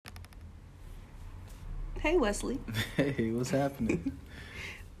Hey, Wesley. Hey, what's happening?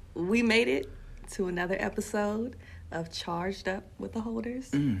 We made it to another episode of Charged Up with the Holders.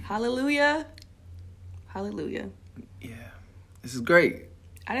 Hallelujah. Hallelujah. Yeah, this is great.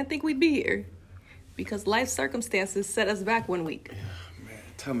 I didn't think we'd be here because life circumstances set us back 1 week. Yeah, man,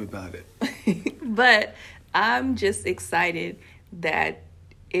 tell me about it. But I'm just excited that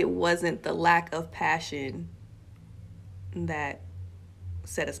it wasn't the lack of passion that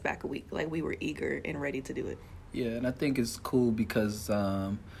set us back a week. Like, we were eager and ready to do it. Yeah, and I think it's cool because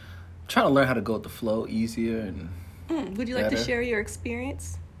I'm trying to learn how to go with the flow easier and Would you like better. to share your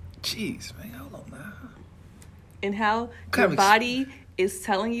experience Jeez, man, hold on now. and how your body is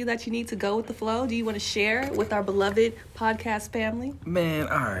telling you that you need to go with the flow? Do you want to share with our beloved podcast family? Man,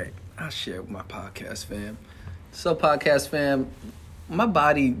 all right, I'll share with my podcast fam. So, podcast fam, my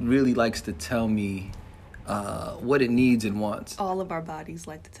body really likes to tell me what it needs and wants. All of our bodies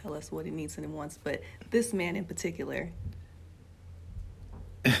like to tell us what it needs and it wants, but this man in particular.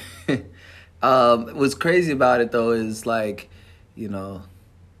 What's crazy about it though is like, you know,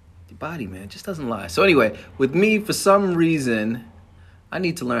 your body, man, just doesn't lie. So anyway, with me, for some reason, I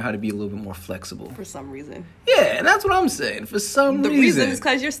need to learn how to be a little bit more flexible. For some reason. Yeah, and that's what I'm saying. For some reason. The reason is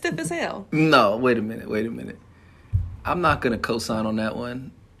because you're stiff as hell. No, wait a minute. I'm not going to co-sign on that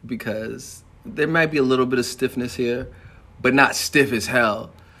one because there might be a little bit of stiffness here, but not stiff as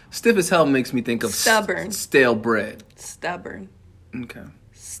hell. Stiff as hell makes me think of stubborn, stale bread. Stubborn. Okay.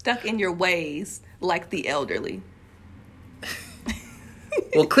 Stuck in your ways like the elderly.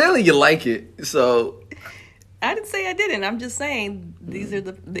 Well, clearly you like it, so. I didn't say I didn't. I'm just saying these are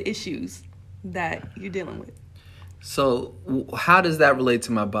the issues that you're dealing with. So how does that relate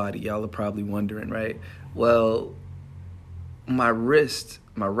to my body? Y'all are probably wondering, right? Well, my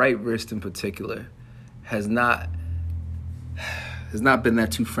right wrist in particular, has not been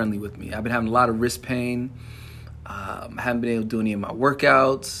that too friendly with me. I've been having a lot of wrist pain. I haven't been able to do any of my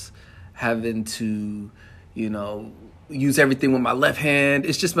workouts. Having to, use everything with my left hand.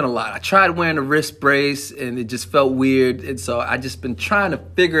 It's just been a lot. I tried wearing a wrist brace and it just felt weird. And so I just been trying to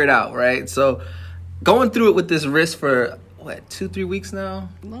figure it out, right? So going through it with this wrist for, 2-3 weeks now?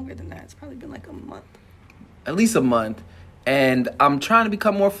 Longer than that. It's probably been like a month. At least a month. And I'm trying to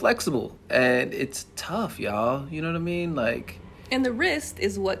become more flexible. And it's tough, y'all. You know what I mean? And the wrist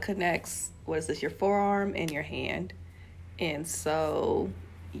is what connects, your forearm and your hand. And so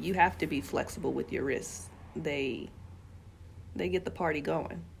you have to be flexible with your wrists. They get the party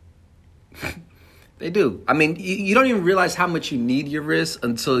going. They do. I mean, you don't even realize how much you need your wrist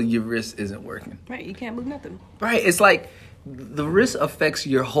until your wrist isn't working. Right. You can't move nothing. Right. It's like the wrist affects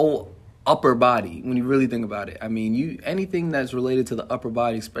your whole upper body when you really think about it. I mean, anything that's related to the upper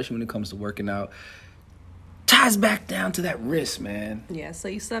body, especially when it comes to working out, ties back down to that wrist, man. Yeah. So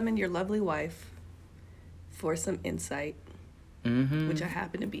you summon your lovely wife for some insight, which I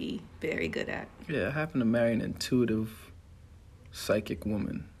happen to be very good at. Yeah, I happen to marry an intuitive, psychic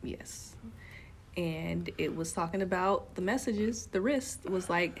woman. Yes. And it was talking about the messages. The wrist was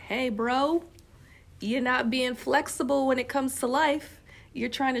like, hey, bro, you're not being flexible when it comes to life. You're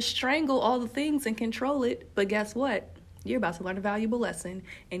trying to strangle all the things and control it. But guess what? You're about to learn a valuable lesson,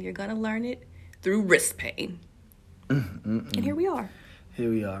 and you're going to learn it through wrist pain. And here we are. Here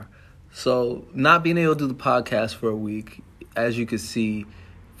we are. So not being able to do the podcast for a week, as you can see,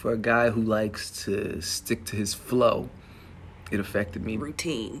 for a guy who likes to stick to his flow, it affected me.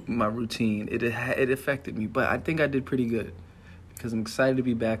 My routine. It affected me, but I think I did pretty good because I'm excited to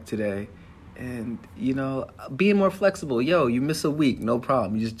be back today. And, being more flexible. Yo, you miss a week, no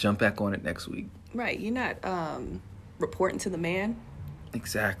problem. You just jump back on it next week. Right. You're not reporting to the man.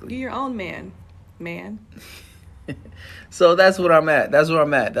 Exactly. You're your own man. So that's what I'm at. That's what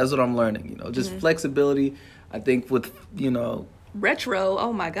I'm learning, just flexibility. I think with, Retro,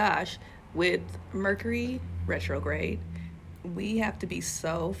 oh my gosh. With Mercury retrograde, we have to be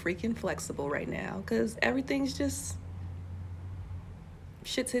so freaking flexible right now because everything's just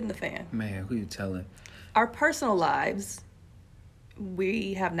shit's hitting the fan. Man, who you telling? Our personal lives,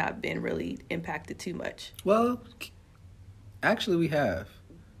 we have not been really impacted too much. Well, actually we have.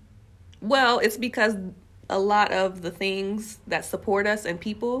 Well, it's because a lot of the things that support us and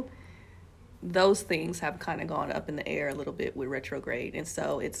people, those things have kind of gone up in the air a little bit with retrograde. And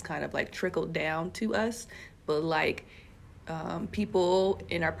so it's kind of like trickled down to us. But people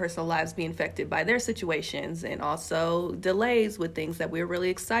in our personal lives being affected by their situations and also delays with things that we're really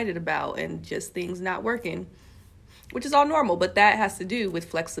excited about and just things not working, which is all normal. But that has to do with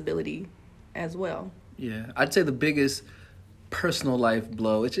flexibility as well. Yeah, I'd say the biggest personal life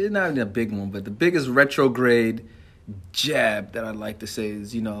blow, which is not even a big one, but the biggest retrograde jab that I'd like to say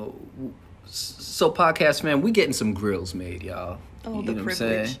is, So podcast man, we getting some grills made, y'all. Oh, the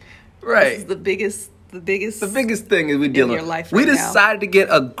privilege. Right. This is the biggest thing is we dealing your life we right decided to get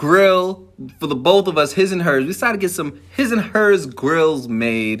a grill for the both of us, his and hers. We decided to get some his and hers grills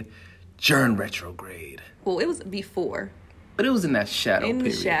made during retrograde. Well, it was before. But it was in that shadow period. In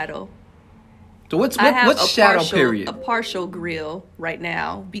the shadow. So what's shadow period? A partial grill right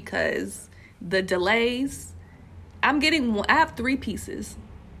now because the delays. I have 3 pieces.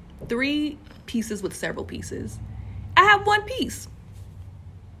 3 pieces with several pieces. I have 1 piece.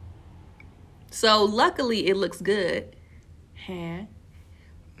 So luckily it looks good.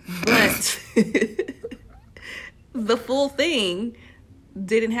 But the full thing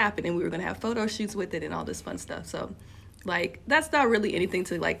didn't happen, and we were going to have photo shoots with it and all this fun stuff. So like, that's not really anything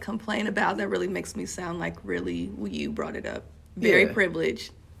to like complain about. That really makes me sound like really, you brought it up. Very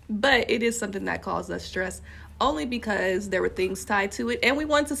privileged. But it is something that caused us stress only because there were things tied to it. And we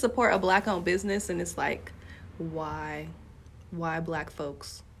wanted to support a Black-owned business. And it's like, why? Why Black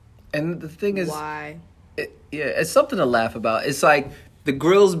folks? And the thing is, why? It's something to laugh about. It's like the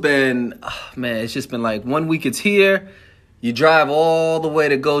grill's been, it's just been like 1 week it's here. You drive all the way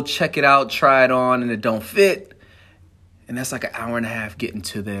to go check it out, try it on, and it don't fit. And that's like an hour and a half getting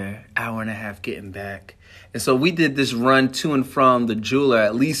to there, hour and a half getting back. And so we did this run to and from the jeweler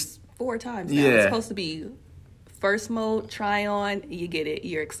at least 4 times now. It's supposed to be first mode, try on, you get it,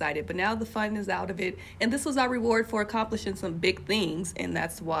 you're excited. But now the fun is out of it. And this was our reward for accomplishing some big things. And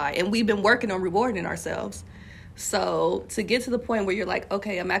that's why. And we've been working on rewarding ourselves. So to get to the point where you're like,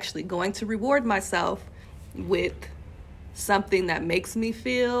 okay, I'm actually going to reward myself with something that makes me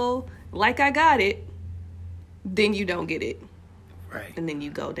feel like I got it, then you don't get it. Right. And then you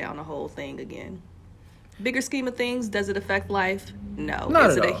go down the whole thing again. Bigger scheme of things, does it affect life? No.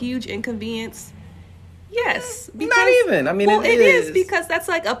 Not is at it all. A huge inconvenience? Yes. Because, not even. I mean, well, it is because that's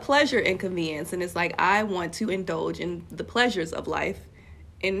like a pleasure inconvenience. And it's like, I want to indulge in the pleasures of life.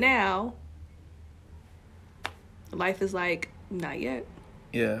 And now, life is like, not yet.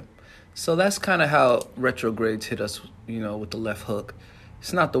 Yeah. So that's kind of how retrogrades hit us, with the left hook.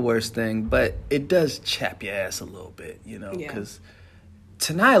 It's not the worst thing, but it does chap your ass a little bit, because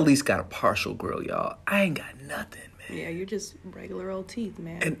tonight I at least got a partial grill, y'all. I ain't got nothing, man. Yeah, you're just regular old teeth,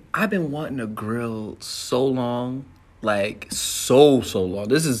 man. And I've been wanting a grill so long, like so long.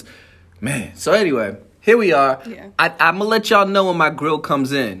 This is, man. So anyway, here we are. Yeah. I'm going to let y'all know when my grill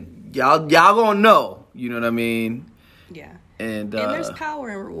comes in. Y'all gonna know, you know what I mean? Yeah. And there's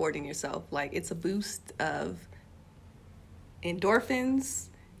power in rewarding yourself. Like, it's a boost of endorphins.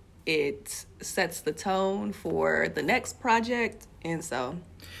 It sets the tone for the next project. And so...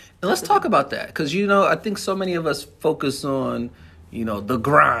 And let's talk about that. Because, I think so many of us focus on, the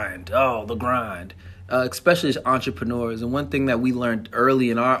grind. Oh, the grind. Especially as entrepreneurs. And one thing that we learned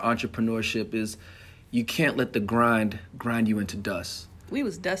early in our entrepreneurship is you can't let the grind you into dust. We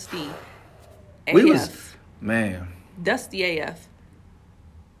was dusty AF. Man. Dusty AF.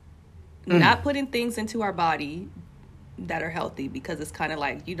 Not putting things into our body that are healthy because it's kind of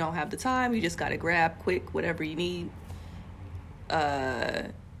like you don't have the time. You just got to grab quick whatever you need.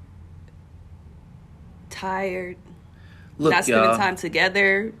 Tired. Look, not spending y'all. time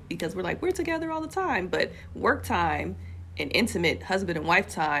together because we're together all the time. But work time and intimate husband and wife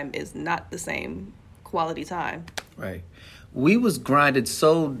time is not the same quality time. Right. We was grinded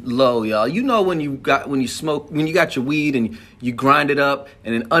so low, y'all. When you got your weed and you grind it up,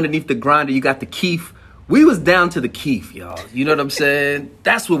 and then underneath the grinder you got the keef. We was down to the keef, y'all. You know what I'm saying?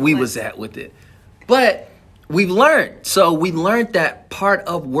 That's where we was at with it. But we've learned. So we learned that part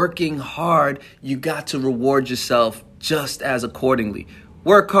of working hard, you got to reward yourself just as accordingly.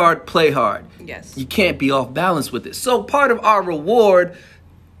 Work hard, play hard. Yes. You can't be off balance with it. So part of our reward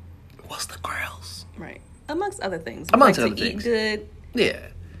was the grills. Right. Amongst other things. Eat good. Yeah.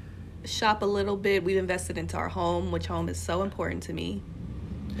 Shop a little bit. We've invested into our home, which home is so important to me.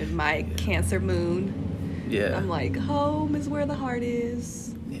 In my Cancer moon. Yeah. I'm like, home is where the heart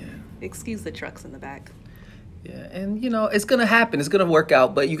is. Yeah. Excuse the trucks in the back. Yeah, and it's gonna happen. It's gonna work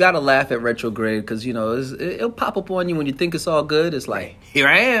out, but you gotta laugh at retrograde because it'll pop up on you when you think it's all good. It's like, here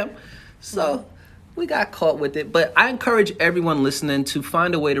I am. So we got caught with it, but I encourage everyone listening to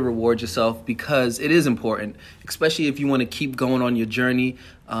find a way to reward yourself because it is important, especially if you want to keep going on your journey.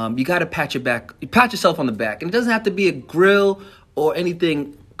 You gotta pat yourself on the back, and it doesn't have to be a grill or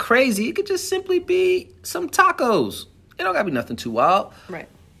anything crazy. It could just simply be some tacos. It don't gotta be nothing too wild. Right.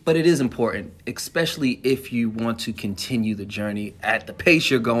 But it is important, especially if you want to continue the journey at the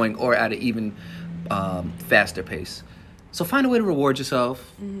pace you're going or at an even faster pace. So find a way to reward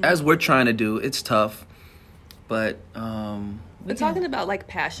yourself, as we're trying to do. It's tough, but But talking about like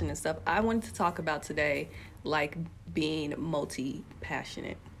passion and stuff, I wanted to talk about today like being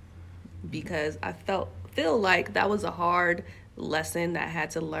multi-passionate, because I feel like that was a hard lesson that I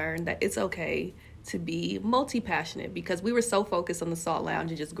had to learn, that it's okay to be multi-passionate, because we were so focused on the Salt Lounge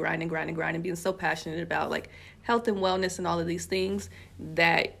and just grinding, being so passionate about like health and wellness and all of these things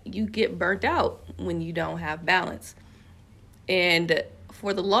that you get burnt out when you don't have balance. And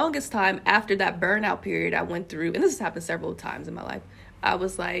for the longest time after that burnout period I went through, and this has happened several times in my life, I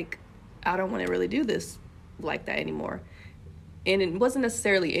was like, I don't want to really do this like that anymore. And it wasn't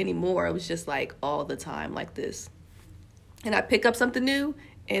necessarily anymore. It was just like all the time like this. And I pick up something new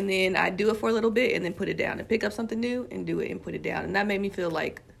and then I do it for a little bit and then put it down, and pick up something new and do it and put it down. And that made me feel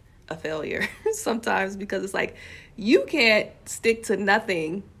like a failure sometimes, because it's like you can't stick to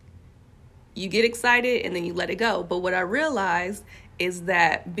nothing. You get excited and then you let it go. But what I realized is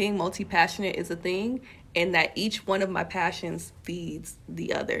that being multi-passionate is a thing, and that each one of my passions feeds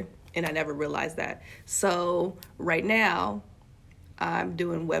the other. And I never realized that. So right now I'm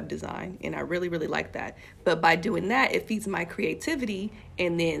doing web design and I really, really like that. But by doing that, it feeds my creativity.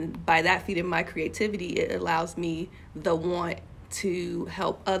 And then by that feeding my creativity, it allows me the want to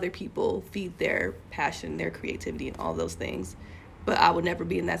help other people feed their passion, their creativity, and all those things. But I would never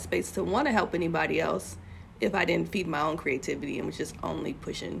be in that space to want to help anybody else if I didn't feed my own creativity and was just only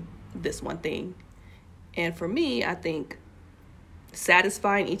pushing this one thing. And for me, I think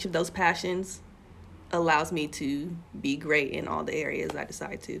satisfying each of those passions allows me to be great in all the areas I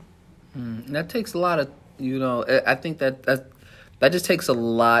decide to. That takes a lot of, I think that just takes a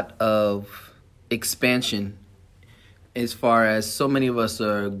lot of expansion, as far as so many of us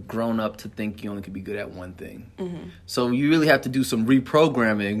are grown up to think you only could be good at one thing. Mm-hmm. So you really have to do some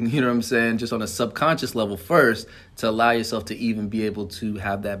reprogramming, you know what I'm saying, just on a subconscious level first, to allow yourself to even be able to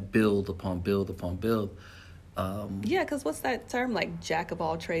have that build upon build upon build. Yeah, because what's that term, like jack of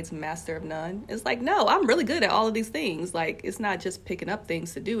all trades, master of none? It's like, no, I'm really good at all of these things. Like, it's not just picking up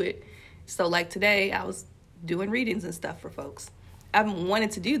things to do it. So like today I was doing readings and stuff for folks. I've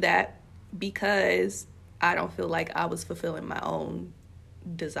wanted to do that because I don't feel like I was fulfilling my own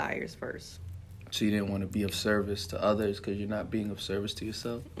desires first. So you didn't want to be of service to others because you're not being of service to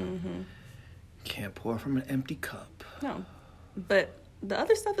yourself? Mm-hmm. Can't pour from an empty cup. No, but the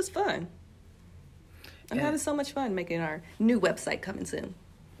other stuff is fun. I'm having so much fun making our new website coming soon.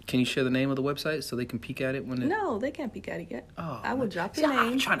 Can you share the name of the website so they can peek at it when No, they can't peek at it yet. Oh, I will drop the name.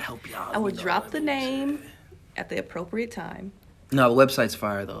 I'm trying to help y'all. I will drop the name at the appropriate time. No, the website's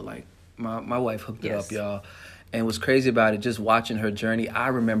fire though. Like my wife hooked it up, y'all. And what's crazy about it, just watching her journey, I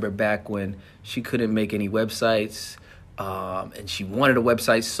remember back when she couldn't make any websites, and she wanted a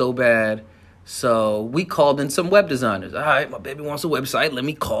website so bad. So we called in some web designers. All right, my baby wants a website. Let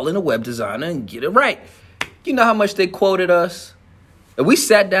me call in a web designer and get it right. You know how much they quoted us? And we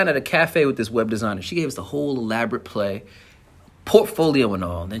sat down at a cafe with this web designer. She gave us the whole elaborate portfolio and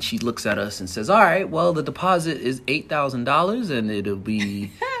all. And then she looks at us and says, all right, well, the deposit is $8,000 and it'll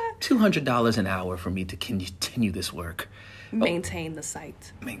be $200 an hour for me to continue this work. Maintain the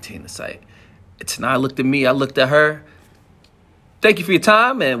site. Tonight I looked at me, I looked at her. Thank you for your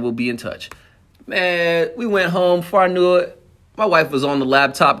time, and we'll be in touch. Man, we went home. Before I knew it, my wife was on the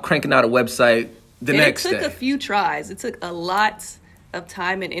laptop cranking out a website the next day. It took a few tries. It took a lot of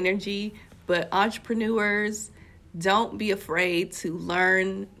time and energy, but entrepreneurs, don't be afraid to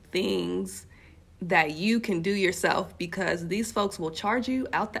learn things that you can do yourself, because these folks will charge you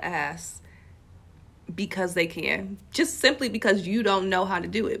out the ass because they can, just simply because you don't know how to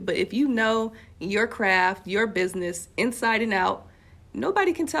do it. But if you know your craft, your business inside and out,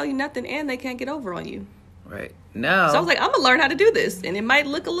 nobody can tell you nothing, and they can't get over on you. Right. Now, so I was like, I'm going to learn how to do this. And it might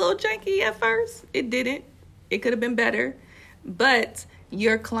look a little janky at first. It didn't. It could have been better. But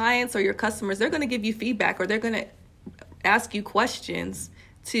your clients or your customers, they're going to give you feedback, or they're going to ask you questions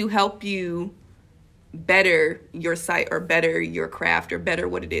to help you better your site or better your craft or better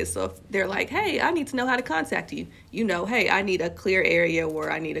what it is. So if they're like, hey, I need to know how to contact you, hey, I need a clear area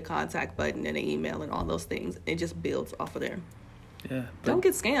where I need a contact button and an email and all those things. It just builds off of there. Yeah. Don't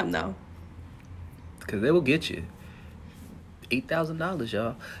get scammed though. Because they will get you. $8,000,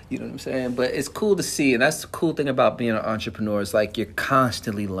 y'all. You know what I'm saying? But it's cool to see, and that's the cool thing about being an entrepreneur. It's like you're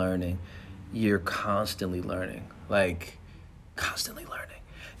constantly learning.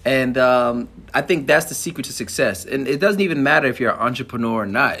 And I think that's the secret to success. And it doesn't even matter if you're an entrepreneur or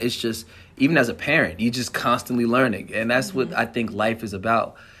not. It's just, even as a parent, you're just constantly learning. And that's what I think life is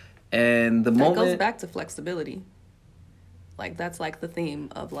about. And the moment... It goes back to flexibility. Like, that's like the theme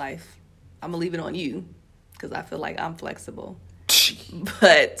of life. I'm going to leave it on you because I feel like I'm flexible.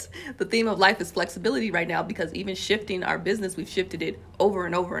 But the theme of life is flexibility right now, because even shifting our business, we've shifted it over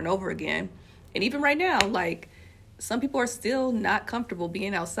and over and over again. And even right now, like, some people are still not comfortable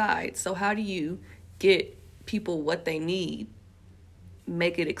being outside. So how do you get people what they need,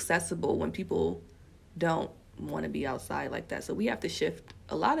 make it accessible when people don't want to be outside like that? So we have to shift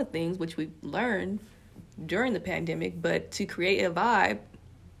a lot of things, which we've learned during the pandemic, but to create a vibe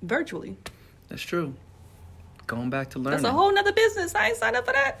virtually. That's true. Going back to learning. That's a whole nother business. I ain't signed up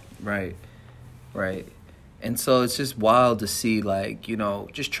for that. Right. And so it's just wild to see, like, you know,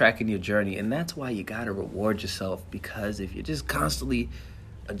 just tracking your journey. And that's why you got to reward yourself, because if you're just constantly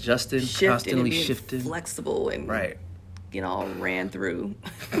adjusting, constantly shifting, flexible, and right, you know, ran through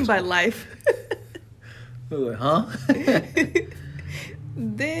by life,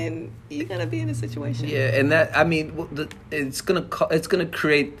 then you're gonna be in a situation. Yeah, and that, I mean, it's gonna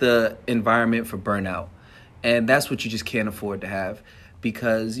create the environment for burnout, and that's what you just can't afford to have,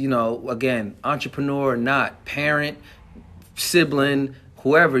 because, you know, again, entrepreneur or not, parent, sibling,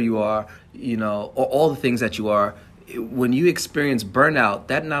 whoever you are, you know, or all the things that you are. When you experience burnout,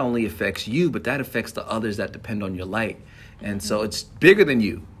 that not only affects you, but that affects the others that depend on your light. And so it's bigger than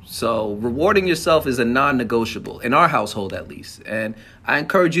you. So rewarding yourself is a non-negotiable, in our household at least. And I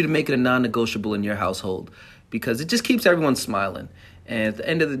encourage you to make it a non-negotiable in your household, because it just keeps everyone smiling. And at the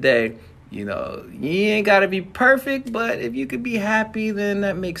end of the day, you know, you ain't got to be perfect, but if you could be happy, then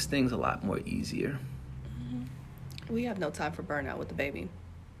that makes things a lot more easier. We have no time for burnout with the baby.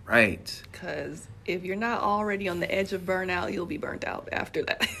 Right. Because if you're not already on the edge of burnout, you'll be burnt out after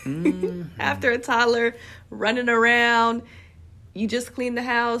that. Mm-hmm. After a toddler running around, you just clean the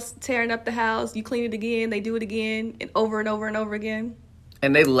house, tearing up the house, you clean it again, they do it again, and over and over and over again.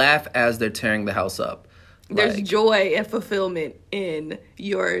 And they laugh as they're tearing the house up. There's joy and fulfillment in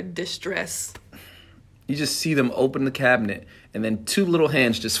your distress. You just see them open the cabinet, and then two little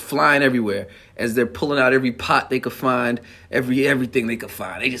hands just flying everywhere as they're pulling out every pot they could find, everything they could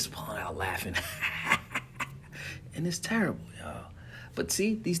find. They just pulling out laughing. And it's terrible, y'all. But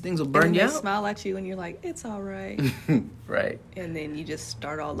see, these things will burn you out. They smile at you, and you're like, it's all right. Right. And then you just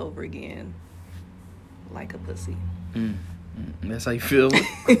start all over again like a pussy. That's how you feel?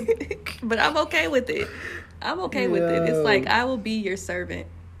 But I'm okay with it. I'm okay with it. It's like, I will be your servant.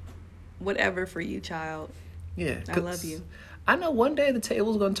 Whatever for you, child. Yeah. I love you. I know one day the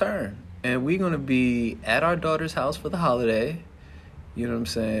table's going to turn, and we're going to be at our daughter's house for the holiday. You know what I'm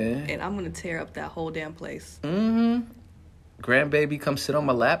saying? And I'm going to tear up that whole damn place. Mm-hmm. Grandbaby come sit on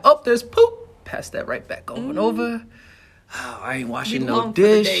my lap. Oh, there's poop. Pass that right back on over. Oh, I ain't washing no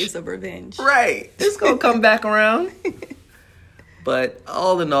dish. For the days of revenge. Right. It's going to come back around. But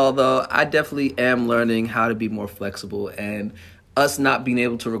all in all, though, I definitely am learning how to be more flexible. And us not being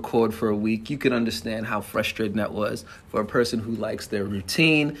able to record for a week, you can understand how frustrating that was for a person who likes their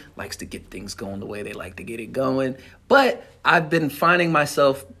routine, likes to get things going the way they like to get it going. But I've been finding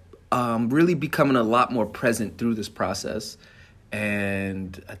myself really becoming a lot more present through this process.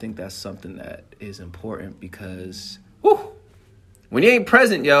 And I think that's something that is important, because when you ain't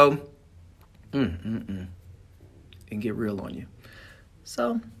present, yo, it can get real on you.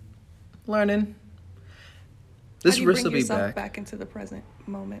 So, learning. This risk will be back. How do you bring yourself back into the present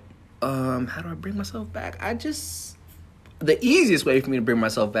moment? How do I bring myself back? The easiest way for me to bring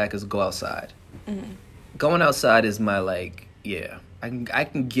myself back is to go outside. Mm-hmm. Going outside is my, I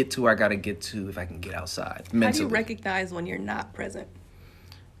can get to where I got to get to if I can get outside mentally. How do you recognize when you're not present?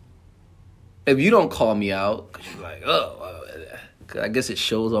 If you don't call me out, because you're like, I guess it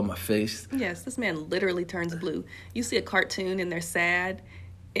shows on my face. Yes, this man literally turns blue. You see a cartoon and they're sad,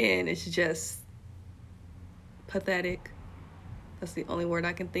 and it's just pathetic. That's the only word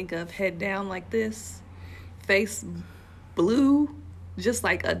I can think of. Head down like this, face blue, just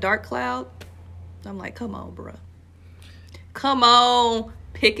like a dark cloud. I'm like, come on, bruh. Come on,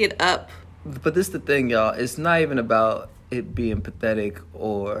 pick it up. But this is the thing, y'all. It's not even about it being pathetic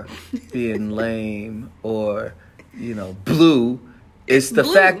or being lame or, blue. It's the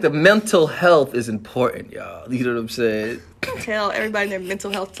fact that mental health is important, y'all. You know what I'm saying? Tell everybody their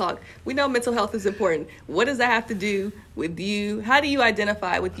mental health talk. We know mental health is important. What does that have to do with you? How do you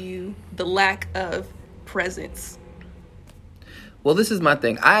identify with you the lack of presence? Well, this is my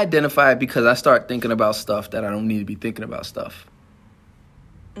thing. I identify it because I start thinking about stuff that I don't need to be thinking about stuff.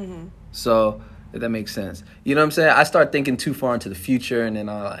 Mm-hmm. So, if that makes sense. You know what I'm saying? I start thinking too far into the future, and then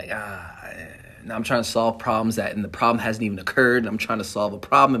I'm like, now I'm trying to solve problems and the problem hasn't even occurred. And I'm trying to solve a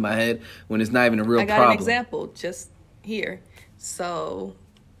problem in my head when it's not even a real problem. I got an example just here. So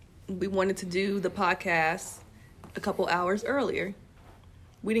we wanted to do the podcast a couple hours earlier.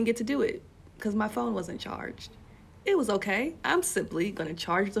 We didn't get to do it because my phone wasn't charged. It was okay. I'm simply going to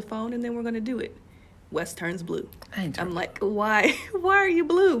charge the phone and then we're going to do it. Wes turns blue. I'm like, why? Why are you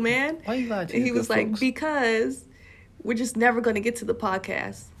blue, man? Why you lying to And he was like, folks? because we're just never going to get to the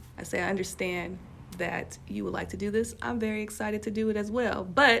podcast. I say, I understand that you would like to do this. I'm very excited to do it as well.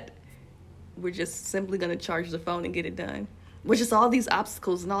 But we're just simply going to charge the phone and get it done. We're just all these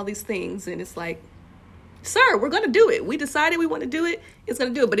obstacles and all these things. And it's like, sir, we're going to do it. We decided we want to do it. It's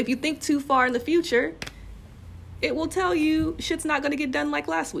going to do it. But if you think too far in the future, it will tell you shit's not going to get done like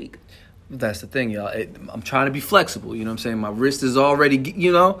last week. That's the thing, y'all. I'm trying to be flexible. You know what I'm saying? My wrist is already,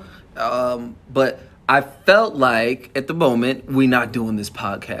 but I felt like at the moment we're not doing this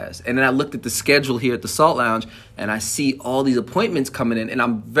podcast. And then I looked at the schedule here at the Salt Lounge and I see all these appointments coming in. And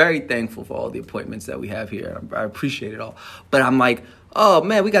I'm very thankful for all the appointments that we have here. I appreciate it all. But I'm like, oh,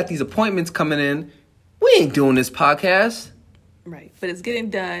 man, we got these appointments coming in. We ain't doing this podcast. Right. But it's getting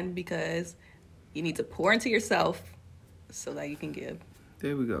done because you need to pour into yourself so that you can give.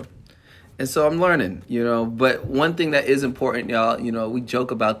 There we go. And so I'm learning, but one thing that is important, y'all, we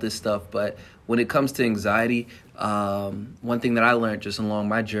joke about this stuff, but when it comes to anxiety, one thing that I learned just along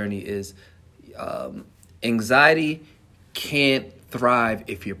my journey is anxiety can't thrive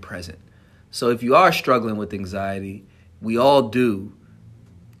if you're present. So if you are struggling with anxiety, we all do.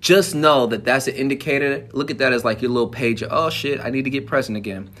 Just know that that's an indicator. Look at that as like your little page. Oh, shit, I need to get present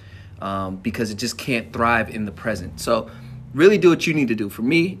again because it just can't thrive in the present. So really do what you need to do. For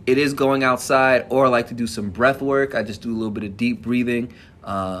me, it is going outside, or I like to do some breath work. I just do a little bit of deep breathing.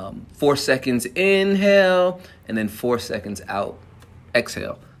 4 seconds inhale, and then 4 seconds out,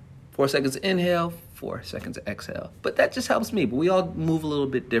 exhale. 4 seconds inhale, 4 seconds exhale. But that just helps me. But we all move a little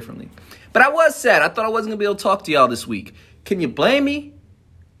bit differently. But I was sad. I thought I wasn't going to be able to talk to y'all this week. Can you blame me?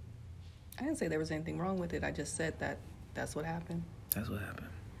 I didn't say there was anything wrong with it. I just said that that's what happened. That's what happened.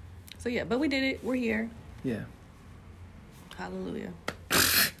 So, yeah, but we did it. We're here. Yeah. Hallelujah.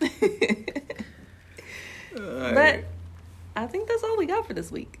 Right. But I think that's all we got for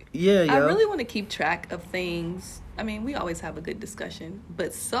this week. Yeah. I really want to keep track of things. I mean, we always have a good discussion,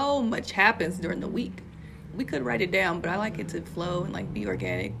 but so much happens during the week. We could write it down, but I like it to flow and like be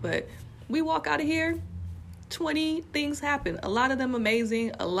organic. But we walk out of here, 20 things happen. A lot of them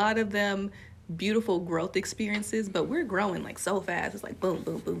amazing, a lot of them beautiful growth experiences, but we're growing like so fast. It's like boom,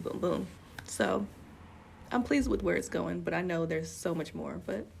 boom, boom, boom, boom. So I'm pleased with where it's going, but I know there's so much more.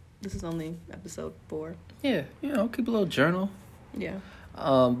 But this is only episode 4. Yeah, keep a little journal. Yeah.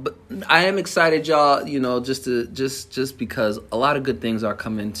 But I am excited, y'all, just because a lot of good things are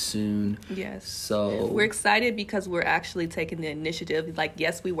coming soon. Yes. So we're excited because we're actually taking the initiative. Like,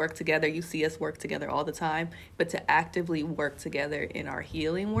 yes, we work together. You see us work together all the time, but to actively work together in our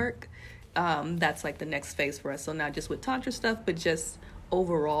healing work, that's like the next phase for us. So not just with Tantra stuff, but just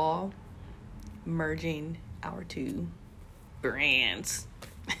overall merging our 2 brands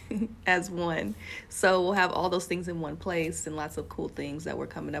as one. So we'll have all those things in one place and lots of cool things that we're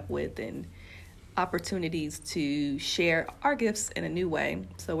coming up with and opportunities to share our gifts in a new way.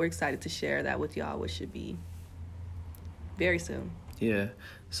 So we're excited to share that with y'all, which should be very soon. Yeah.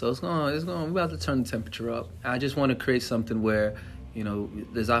 So we're about to turn the temperature up. I just want to create something where,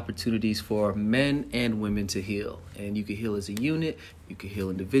 there's opportunities for men and women to heal. And you can heal as a unit, you can heal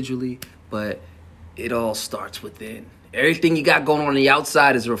individually, but it all starts within. Everything you got going on the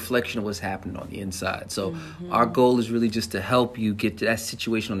outside is a reflection of what's happening on the inside. So our goal is really just to help you get to that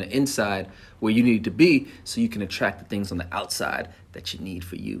situation on the inside where you need to be so you can attract the things on the outside that you need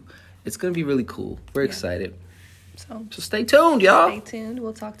for you. It's going to be really cool. We're excited. So stay tuned, y'all. Stay tuned.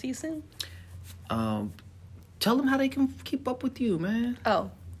 We'll talk to you soon. Tell them how they can keep up with you, man.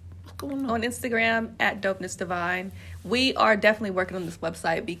 Oh. What's going on Instagram at Dopeness Divine. We are definitely working on this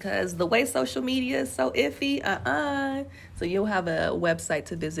website because the way social media is so iffy. So you'll have a website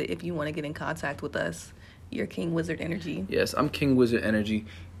to visit if you want to get in contact with us. You're King Wizard Energy. Yes, I'm King Wizard Energy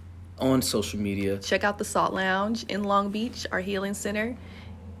on social media. Check out the Salt Lounge in Long Beach, our healing center.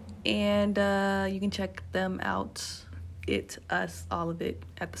 And you can check them out. All of it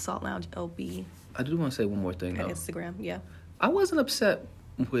at the Salt Lounge LB. I do want to say one more thing, though. On Instagram, yeah. I wasn't upset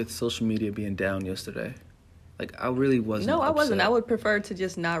with social media being down yesterday. Like, I really wasn't. No, I upset. wasn't. I would prefer to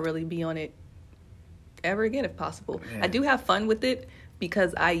just not really be on it ever again if possible. Man. I do have fun with it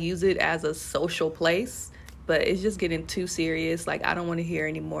because I use it as a social place, but it's just getting too serious. Like, I don't want to hear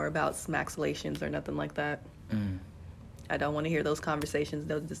any more about smaxulations or nothing like that. I don't want to hear those conversations,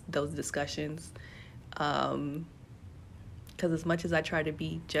 those discussions. Because as much as I try to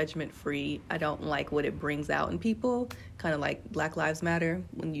be judgment-free, I don't like what it brings out in people. Kind of like Black Lives Matter,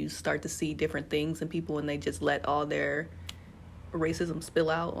 when you start to see different things in people and they just let all their racism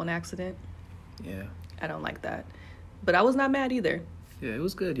spill out on accident. Yeah. I don't like that. But I was not mad either. Yeah, it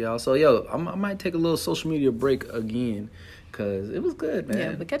was good, y'all. So, yo, I might take a little social media break again because it was good, man.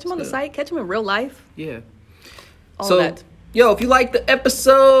 Yeah, but catch him on the site. Catch him in real life. Yeah. All that. Yo, if you like the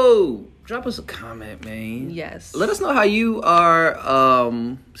episode, drop us a comment, man. Yes. Let us know how you are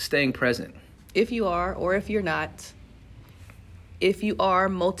staying present. If you are, or if you're not. If you are a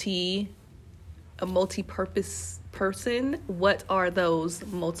multi-purpose person, what are those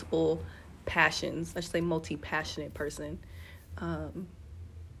multiple passions? I should say multi-passionate person.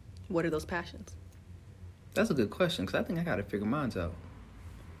 What are those passions? That's a good question, because I think I got to figure mine out.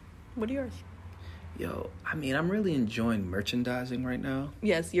 What are yours? Yo, I mean, I'm really enjoying merchandising right now.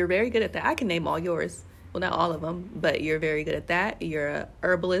 Yes, you're very good at that. I can name all yours. Well, not all of them, but you're very good at that. You're a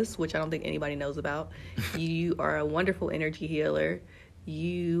herbalist, which I don't think anybody knows about. You are a wonderful energy healer.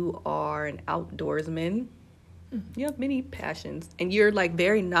 You are an outdoorsman. You have many passions, and you're like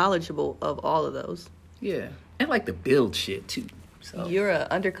very knowledgeable of all of those. Yeah, and like to build shit too. So you're an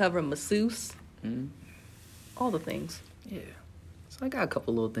undercover masseuse. All the things. Yeah, so I got a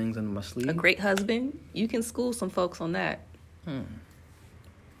couple little things under my sleeve. A great husband. You can school some folks on that.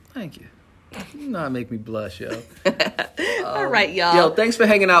 Thank you. You know how to make me blush, yo. All right, y'all. Yo, thanks for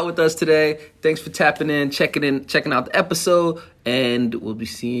hanging out with us today. Thanks for tapping in, checking out the episode, and we'll be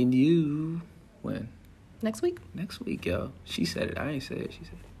seeing you when? Next week. Next week, yo. She said it. I ain't said it. She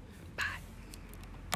said it.